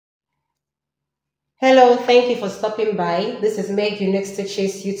Hello, thank you for stopping by. This is Meg Unique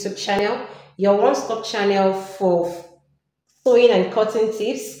Stitches YouTube channel, your one-stop channel for sewing and cutting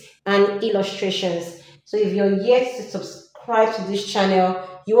tips and illustrations. So if you're yet to subscribe to this channel,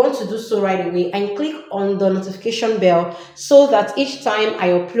 you want to do so right away and click on the notification bell so that each time I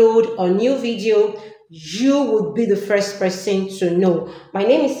upload a new video, you would be the first person to know. My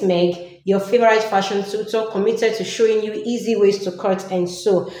name is Meg, your favorite fashion tutor committed to showing you easy ways to cut and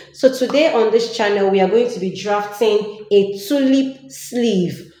sew. So today on this channel, we are going to be drafting a tulip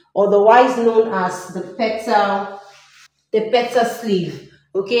sleeve, otherwise known as the petal sleeve.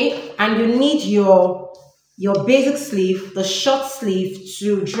 Okay, and you need your basic sleeve, the short sleeve,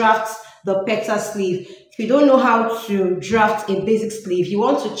 to draft the petal sleeve. If you don't know how to draft a basic sleeve, you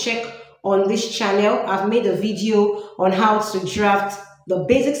want to check on this channel. I've made a video on how to draft the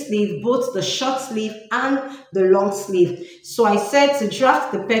basic sleeve, both the short sleeve and the long sleeve. So I said to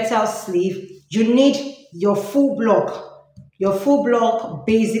draft the petal sleeve, you need your full block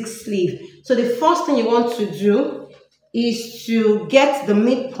basic sleeve. So the first thing you want to do is to get the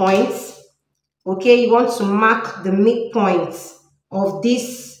midpoints. Okay, you want to mark the midpoints of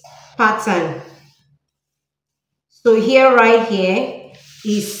this pattern. So here, right here,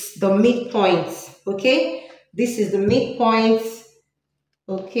 is the midpoint. Okay, this is the midpoint.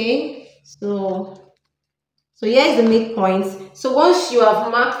 Okay, so here's the midpoint. So once you have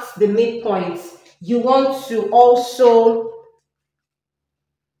marked the midpoints, you want to also,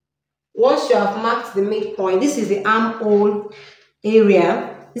 once you have marked the midpoint, this is the armhole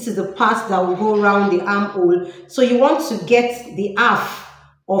area. This is the part that will go around the armhole. So you want to get the half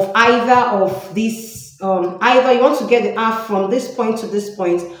of either of these, either you want to get the half from this point to this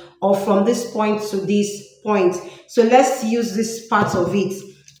point, or from this point to this point. So let's use this part of it.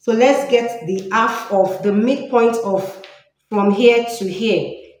 So let's get the half of the midpoint of from here to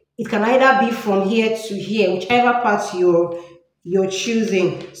here. It can either be from here to here, whichever part you're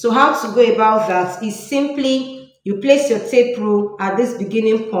choosing. So how to go about that is simply you place your tape rule at this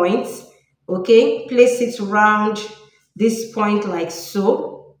beginning point. Okay, place it around this point like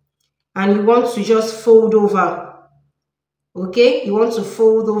so, and you want to just fold over. Okay, you want to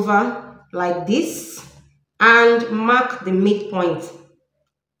fold over like this and mark the midpoint.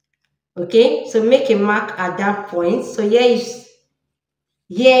 Okay, so make a mark at that point. So here is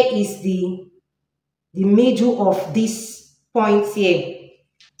the middle of this point here.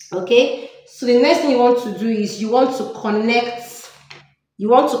 Okay, so the next thing you want to do is you want to connect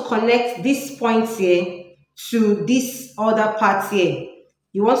this point here to this other part here.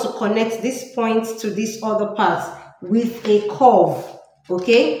 You want to connect this point to this other part with a curve.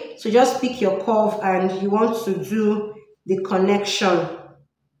 Okay, so just pick your curve and you want to do the connection.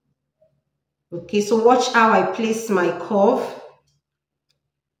 Okay, so watch how I place my curve.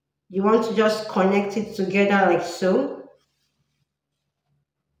 You want to just connect it together like so,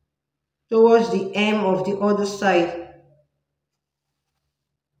 towards the hem of the other side.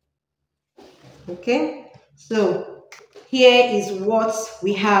 Okay, so here is what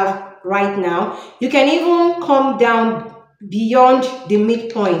we have right now. You can even come down beyond the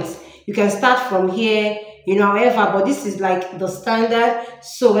midpoint. You can start from here, however, but this is like the standard.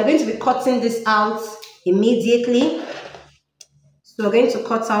 So we're going to be cutting this out immediately. So we're going to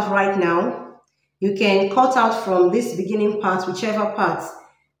cut out right now. You can cut out from this beginning part, whichever part.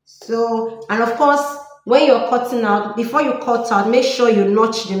 So, and of course, when you're cutting out, before you cut out, make sure you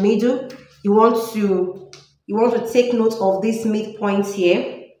notch the middle. You want to take note of this midpoint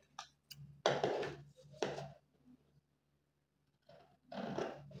here.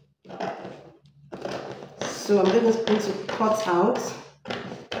 So I'm just going to cut out.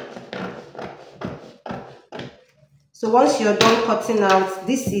 So once you're done cutting out,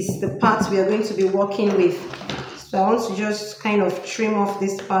 this is the part we are going to be working with. So I want to just kind of trim off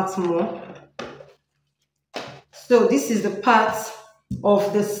this part more. So this is the part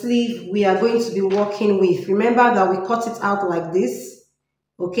of the sleeve we are going to be working with. Remember that we cut it out like this.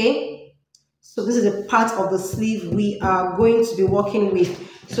 Okay, so this is the part of the sleeve we are going to be working with.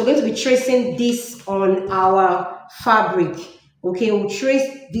 So we're going to be tracing this on our fabric. Okay, we'll trace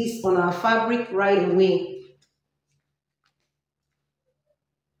this on our fabric right away.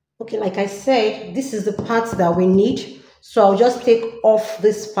 Okay, like I said, this is the part that we need. So I'll just take off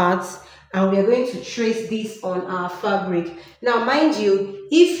this part and we are going to trace this on our fabric. Now, mind you,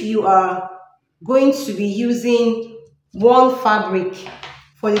 if you are going to be using one fabric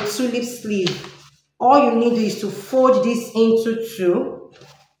for the tulip sleeve, all you need is to fold this into two.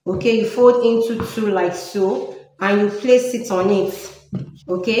 Okay, you fold into two like so, and you place it on it.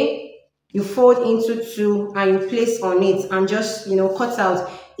 Okay, you fold into two and you place on it and just cut out.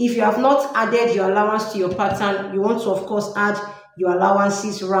 if you have not added your allowance to your pattern, you want to of course add your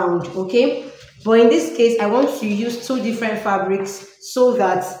allowances round, okay? But in this case, I want to use two different fabrics so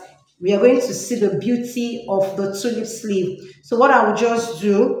that we are going to see the beauty of the tulip sleeve. So what I will just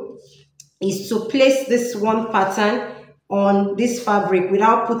do is to place this one pattern on this fabric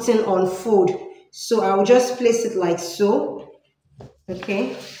without putting on fold. So I will just place it like so,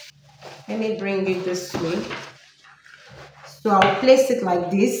 okay? Let me bring it this way. So I'll place it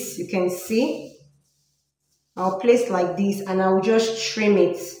like this, you can see. I'll place like this and I'll just trim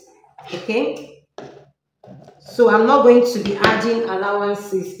it, okay? So I'm not going to be adding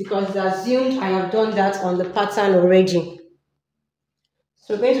allowances because it's assumed I have done that on the pattern already.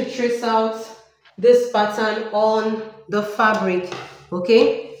 So we're going to trace out this pattern on the fabric,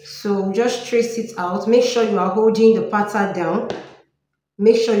 okay? So just trace it out. Make sure you are holding the pattern down.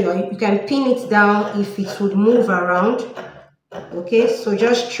 Make sure you can pin it down if it would move around, okay? So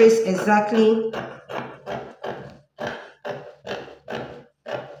just trace exactly.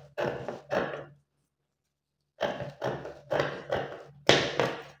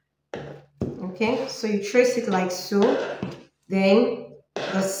 Okay, so you trace it like so. Then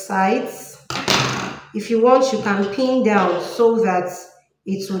the sides, if you want, you can pin down so that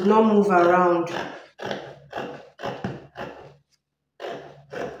it will not move around.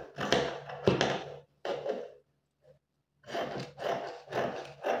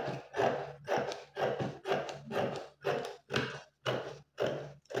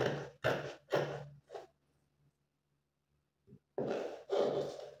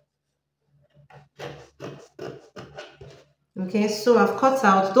 Okay, so I've cut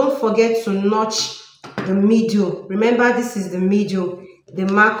out. Don't forget to notch the middle. Remember, this is the middle, the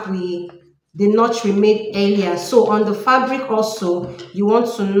mark the notch we made earlier. So on the fabric also, you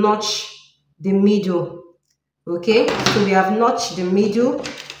want to notch the middle. Okay, so we have notched the middle,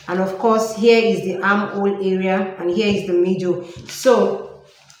 and of course here is the armhole area and here is the middle. So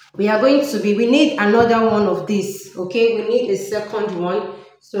we are going to be, we need another one of this. Okay, we need a second one,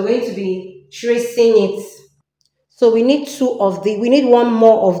 so we're going to be tracing it. So we need we need one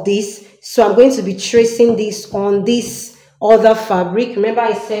more of this. So I'm going to be tracing this on this other fabric. Remember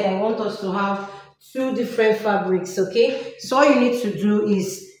I said I want us to have two different fabrics, okay? So all you need to do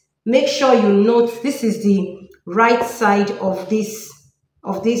is make sure you note this is the right side of this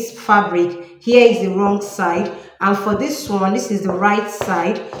fabric. Here is the wrong side, and for this one, this is the right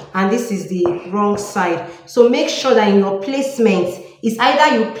side and this is the wrong side. So make sure that in your placement, it's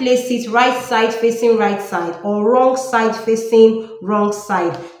either you place it right side facing right side or wrong side facing wrong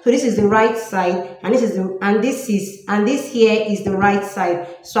side. So this is the right side and this here is the right side.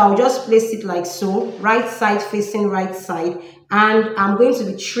 So I'll just place it like so, right side facing right side, and I'm going to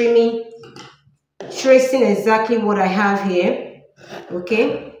be tracing exactly what I have here.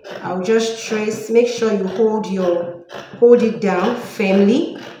 Okay, I'll just trace. Make sure you hold it down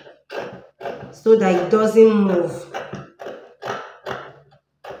firmly so that it doesn't move.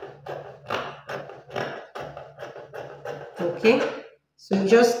 Okay, so you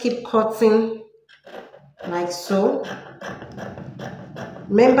just keep cutting like so.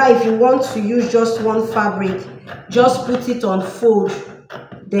 Remember, if you want to use just one fabric, just put it on fold,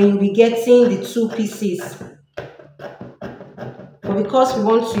 then you'll be getting the two pieces. But because we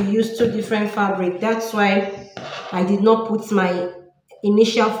want to use two different fabric, that's why I did not put my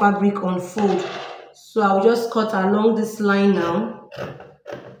initial fabric on fold. So I'll just cut along this line now.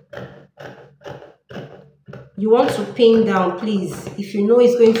 You want to pin down, please. If you know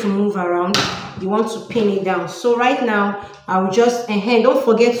it's going to move around, you want to pin it down. So right now, I will just, don't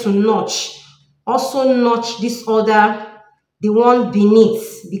forget to notch. Also notch this other, the one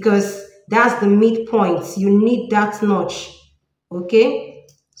beneath, because that's the midpoint. You need that notch. Okay?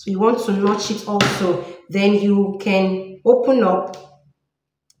 So you want to notch it also. Then you can open up.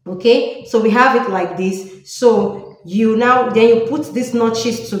 Okay? So we have it like this. So then you put these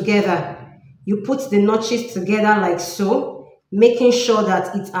notches together. You put the notches together like so, making sure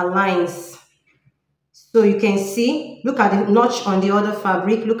that it aligns. So you can see, look at the notch on the other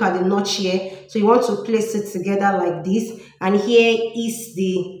fabric, look at the notch here. So you want to place it together like this. And here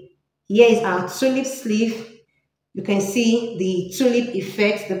is our tulip sleeve. You can see the tulip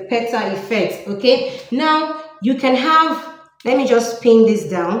effect, the petal effect, okay? Now you can have, let me just pin this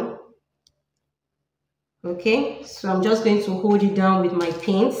down. Okay, so I'm just going to hold it down with my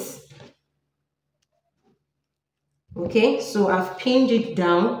pins. Okay, so I've pinned it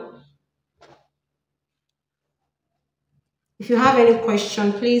down. If you have any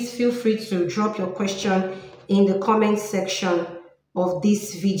question, please feel free to drop your question in the comment section of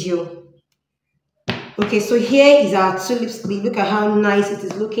this video. Okay, so here is our tulip sleeve. Look at how nice it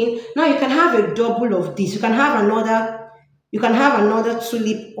is looking. Now you can have a double of this. You can have another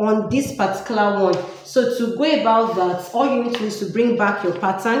tulip on this particular one. So to go about that, all you need to do is to bring back your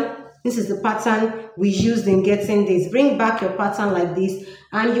pattern. This is the pattern we used in getting this. Bring back your pattern like this,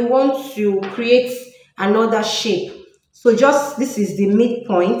 and you want to create another shape. So just, this is the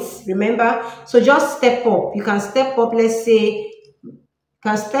midpoint, remember? So just step up. You can step up, let's say,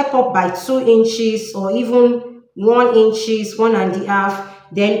 can step up by 2 inches or even 1 inches, 1.5.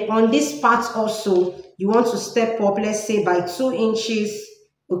 Then on this part also, you want to step up, let's say by 2 inches.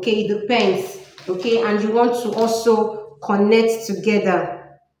 Okay, it depends. Okay, and you want to also connect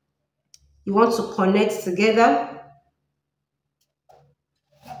together. You want to connect together.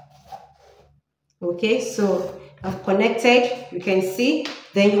 Okay, so I've connected, you can see.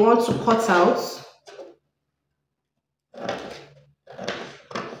 Then you want to cut out.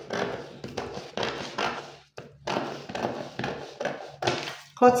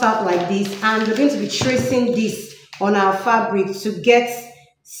 Cut out like this, and we're going to be tracing this on our fabric to get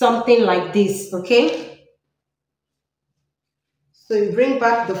something like this. Okay, so you bring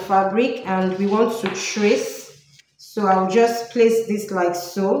back the fabric and we want to trace. So I'll just place this like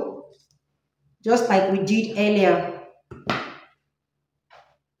so, just like we did earlier.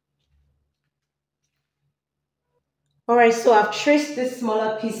 All right, so I've traced this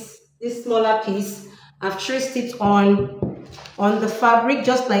smaller piece. I've traced it on the fabric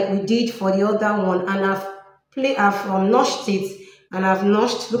just like we did for the other one, and I've notched it, and I've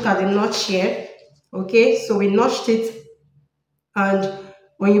notched, look at the notch here. Okay, so we notched it, and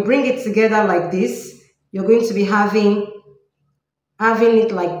when you bring it together like this, you're going to be having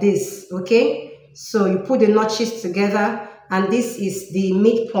it like this. Okay, so you put the notches together, and this is the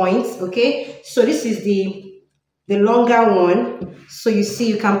midpoint. Okay, so this is the longer one. So you see,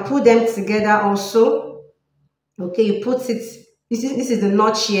 you can put them together also. Okay, you put it, this is the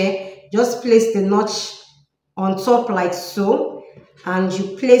notch here. Just place the notch on top like so, and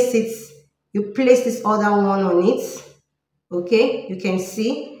you place this other one on it. Okay, you can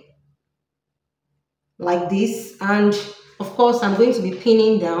see like this, and of course I'm going to be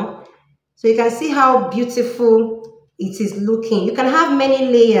pinning down, so you can see how beautiful it is looking. You can have many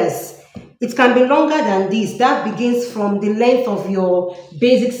layers. It can be longer than this. That begins from the length of your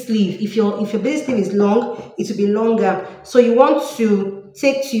basic sleeve. If your basic sleeve is long, it will be longer. So you want to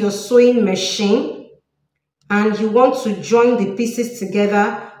take to your sewing machine, and you want to join the pieces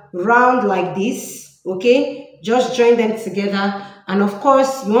together round like this. Okay, just join them together, and of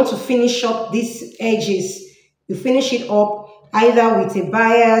course you want to finish up these edges. You finish it up either with a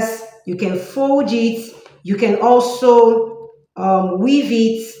bias, you can fold it, you can also weave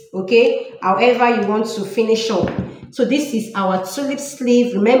it. Okay, however you want to finish up. So this is our tulip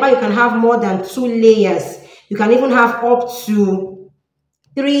sleeve. Remember, you can have more than 2 layers. You can even have up to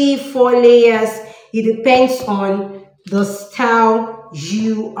 3, 4 layers. It depends on the style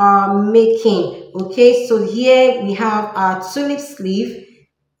you are making. Okay, so here we have our tulip sleeve.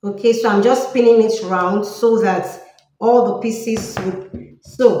 Okay, so I'm just spinning it round so that all the pieces would,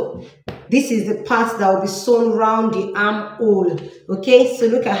 so this is the part that will be sewn around the armhole. Okay, so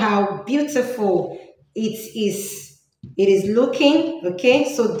look at how beautiful it is looking.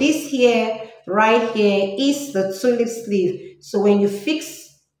 Okay, so this here, right here, is the tulip sleeve. So when you fix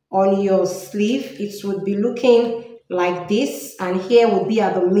on your sleeve, it would be looking like this, and here would be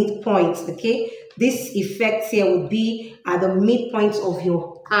at the midpoint. Okay, this effect here would be at the midpoint of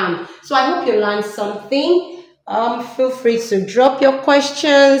your arm. So I hope you learned something. Feel free to drop your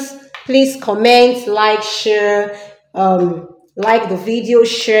questions. Please comment, like, share, like the video,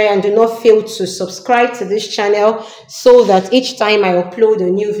 share, and do not fail to subscribe to this channel so that each time I upload a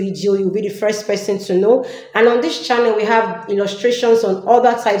new video, you'll be the first person to know. And on this channel, we have illustrations on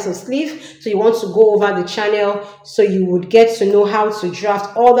other types of sleeve, so you want to go over the channel so you would get to know how to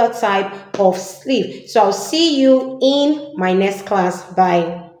draft other type of sleeve. So I'll see you in my next class.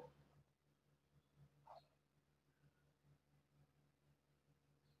 Bye.